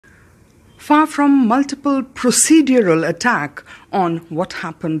Far from multiple procedural attack on what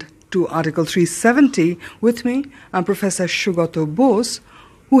happened to Article 370, with me, Professor Sugata Bose,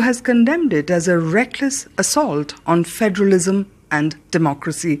 who has condemned it as a reckless assault on federalism and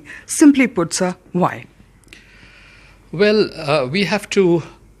democracy. Simply put, sir, why? Well, we have to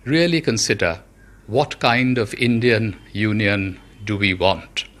really consider what kind of Indian Union do we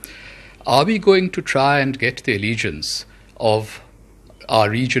want. Are we going to try and get the allegiance of our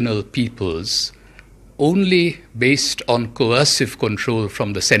regional peoples only based on coercive control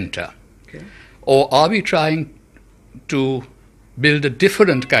from the center? Okay. Or are we trying to build a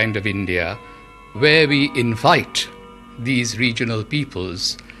different kind of India where we invite these regional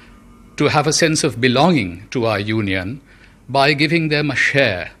peoples to have a sense of belonging to our union by giving them a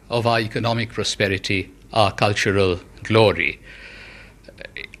share of our economic prosperity, our cultural glory?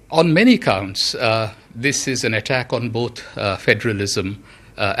 On many counts, this is an attack on both federalism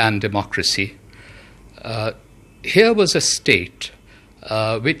and democracy. Here was a state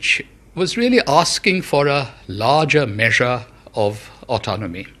which was really asking for a larger measure of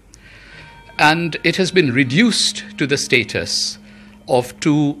autonomy. And it has been reduced to the status of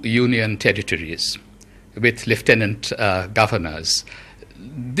two union territories with lieutenant governors.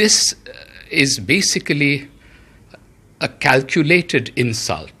 This is basically a calculated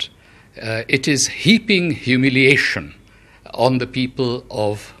insult. It is heaping humiliation on the people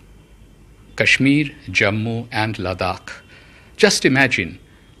of Kashmir, Jammu and Ladakh. Just imagine,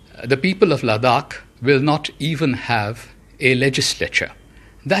 the people of Ladakh will not even have a legislature.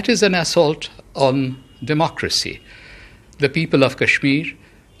 That is an assault on democracy. The people of Kashmir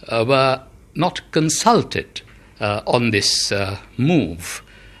were not consulted on this move.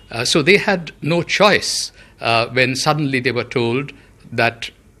 So they had no choice when suddenly they were told that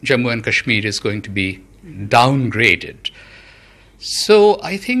Jammu and Kashmir is going to be downgraded. So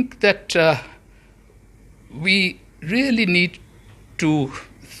I think that we really need to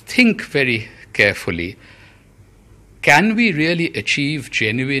think very carefully. Can we really achieve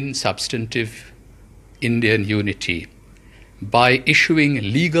genuine, substantive Indian unity by issuing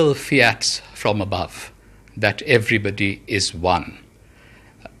legal fiats from above that everybody is one?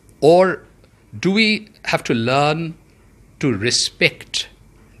 Or do we have to learn to respect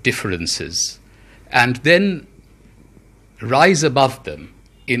differences and then rise above them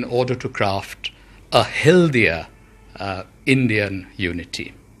in order to craft a healthier Indian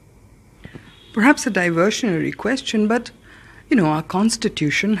unity? Perhaps a diversionary question, but, our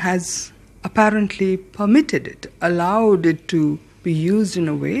Constitution has apparently permitted it, allowed it to be used in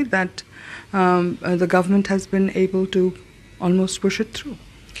a way that the government has been able to almost push it through.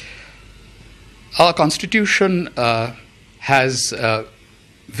 Our Constitution has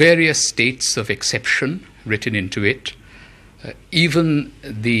various states of exception written into it. Even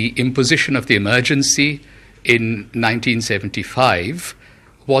the imposition of the emergency in 1975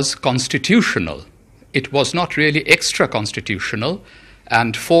 was constitutional. It was not really extra-constitutional,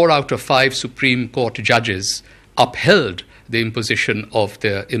 and 4 out of 5 Supreme Court judges upheld the imposition of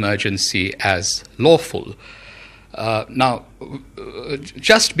the emergency as lawful. Now,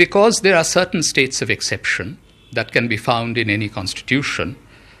 just because there are certain states of exception that can be found in any constitution,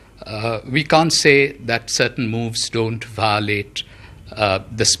 we can't say that certain moves don't violate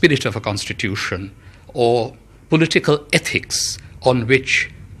the spirit of a constitution or political ethics on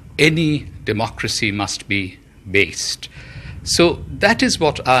which any democracy must be based. So that is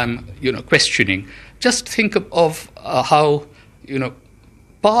what I'm, questioning. Just think of how,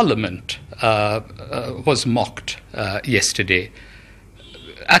 Parliament was mocked yesterday.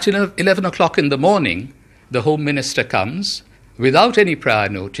 At 11 o'clock in the morning, the Home Minister comes without any prior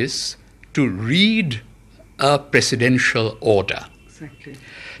notice to read a presidential order. Exactly.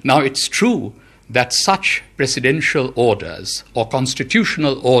 Now, it's true that such presidential orders or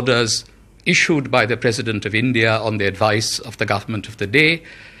constitutional orders issued by the President of India on the advice of the government of the day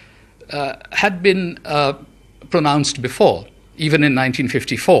had been pronounced before, even in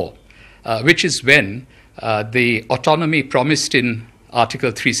 1954, which is when the autonomy promised in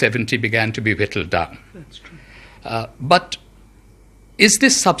Article 370 began to be whittled down. That's true. But is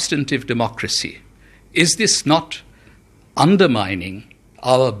this substantive democracy? Is this not undermining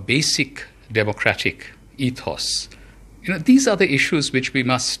our basic democratic ethos? These are the issues which we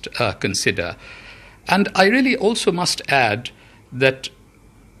must consider. And I really also must add that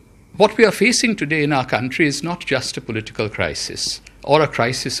what we are facing today in our country is not just a political crisis or a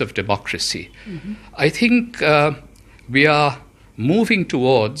crisis of democracy. Mm-hmm. I think we are moving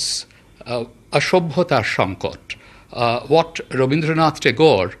towards a Shobhota Shankot, what Rabindranath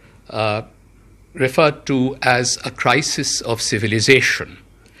Tagore referred to as a crisis of civilization.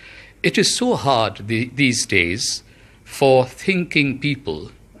 it is so hard these days for thinking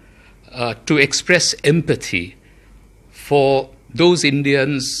people to express empathy for those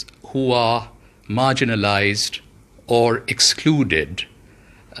Indians who are marginalized or excluded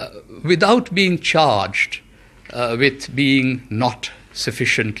without being charged with being not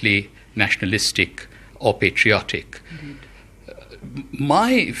sufficiently nationalistic or patriotic.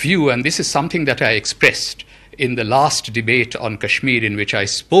 My view, and this is something that I expressed in the last debate on Kashmir in which I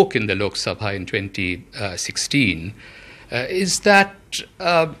spoke in the Lok Sabha in 2016, is that,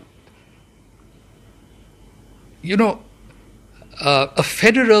 a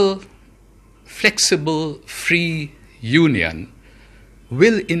federal, flexible, free union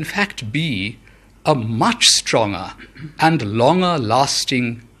will in fact be a much stronger and longer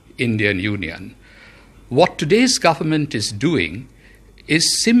lasting Indian union. What today's government is doing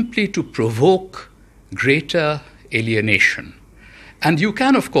is simply to provoke greater alienation. And you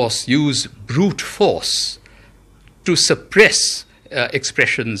can, of course, use brute force to suppress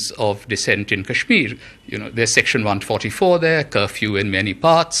expressions of dissent in Kashmir. There's Section 144 there, curfew in many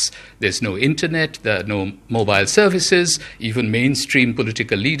parts, there's no internet, there are no mobile services, even mainstream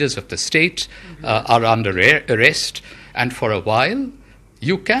political leaders of the state are under arrest, and for a while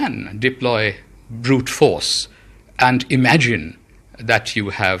you can deploy brute force and imagine that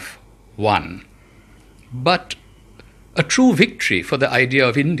you have won. But a true victory for the idea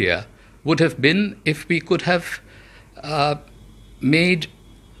of India would have been if we could have made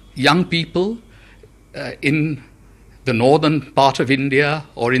young people in the northern part of India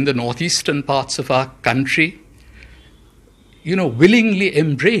or in the northeastern parts of our country, willingly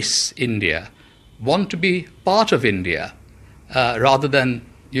embrace India, want to be part of India, rather than,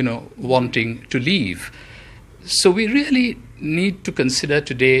 wanting to leave. So we really need to consider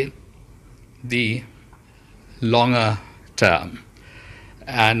today the longer term.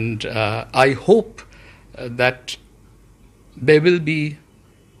 And I hope that there will be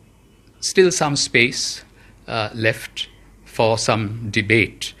still some space left for some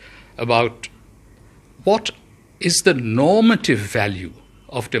debate about what is the normative value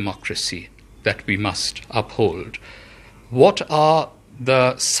of democracy that we must uphold. What are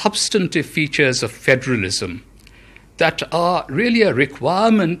the substantive features of federalism that are really a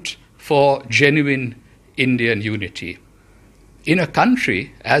requirement for genuine Indian unity? In a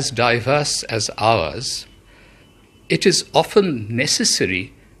country as diverse as ours, it is often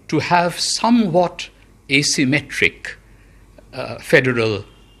necessary to have somewhat asymmetric federal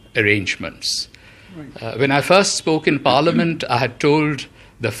arrangements. Right. When I first spoke in Parliament, I had told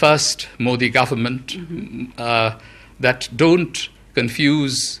the first Modi government that don't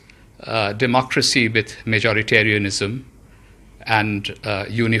confuse democracy with majoritarianism and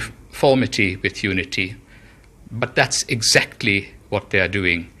uniformity with unity. But that's exactly what they are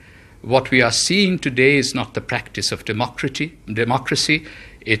doing. What we are seeing today is not the practice of democracy.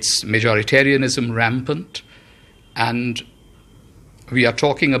 It's majoritarianism rampant. And we are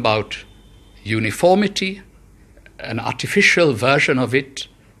talking about uniformity, an artificial version of it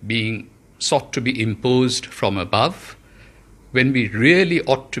being sought to be imposed from above, when we really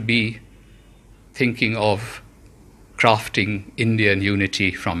ought to be thinking of crafting Indian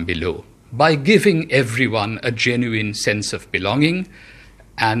unity from below, by giving everyone a genuine sense of belonging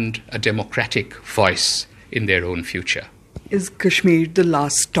and a democratic voice in their own future. Is Kashmir the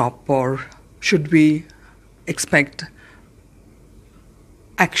last stop, or should we expect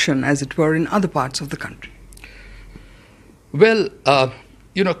action, as it were, in other parts of the country? Well,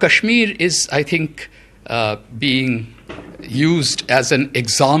 Kashmir is, I think, being used as an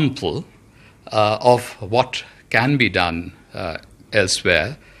example of what can be done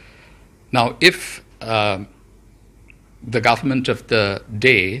elsewhere. Now, if the government of the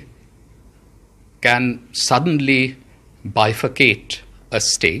day can suddenly bifurcate a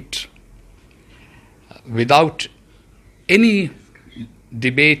state without any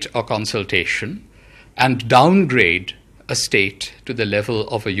debate or consultation and downgrade a state to the level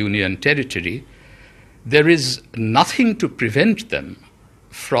of a union territory, there is nothing to prevent them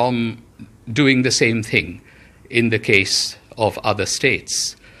from doing the same thing in the case of other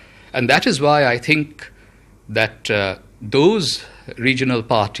states. And that is why I think that those regional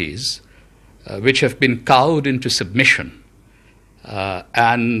parties which have been cowed into submission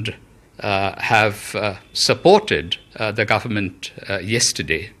and have supported the government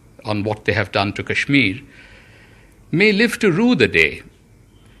yesterday on what they have done to Kashmir may live to rue the day,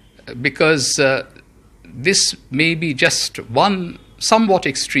 because this may be just one somewhat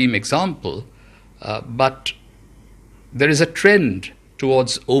extreme example, but there is a trend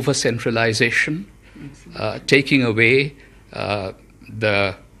towards over-centralization, taking away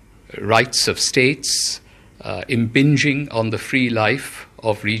the rights of states, impinging on the free life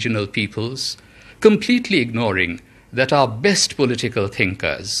of regional peoples, completely ignoring that our best political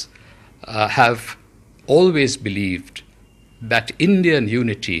thinkers have always believed that Indian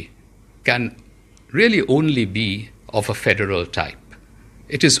unity can really only be of a federal type.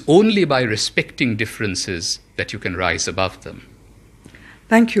 It is only by respecting differences that you can rise above them.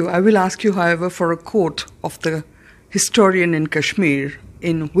 Thank you. I will ask you, however, for a quote of the historian in Kashmir.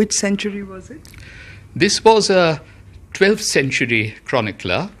 In which century was it? This was a 12th century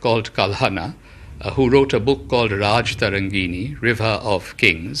chronicler called Kalhana, who wrote a book called Rajtarangini, River of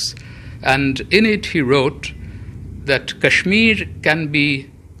Kings. And in it he wrote that Kashmir can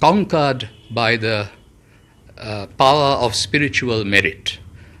be conquered by the power of spiritual merit,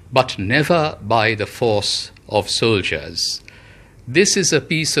 but never by the force of soldiers. This is a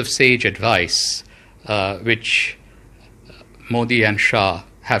piece of sage advice which Modi and Shah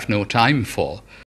have no time for.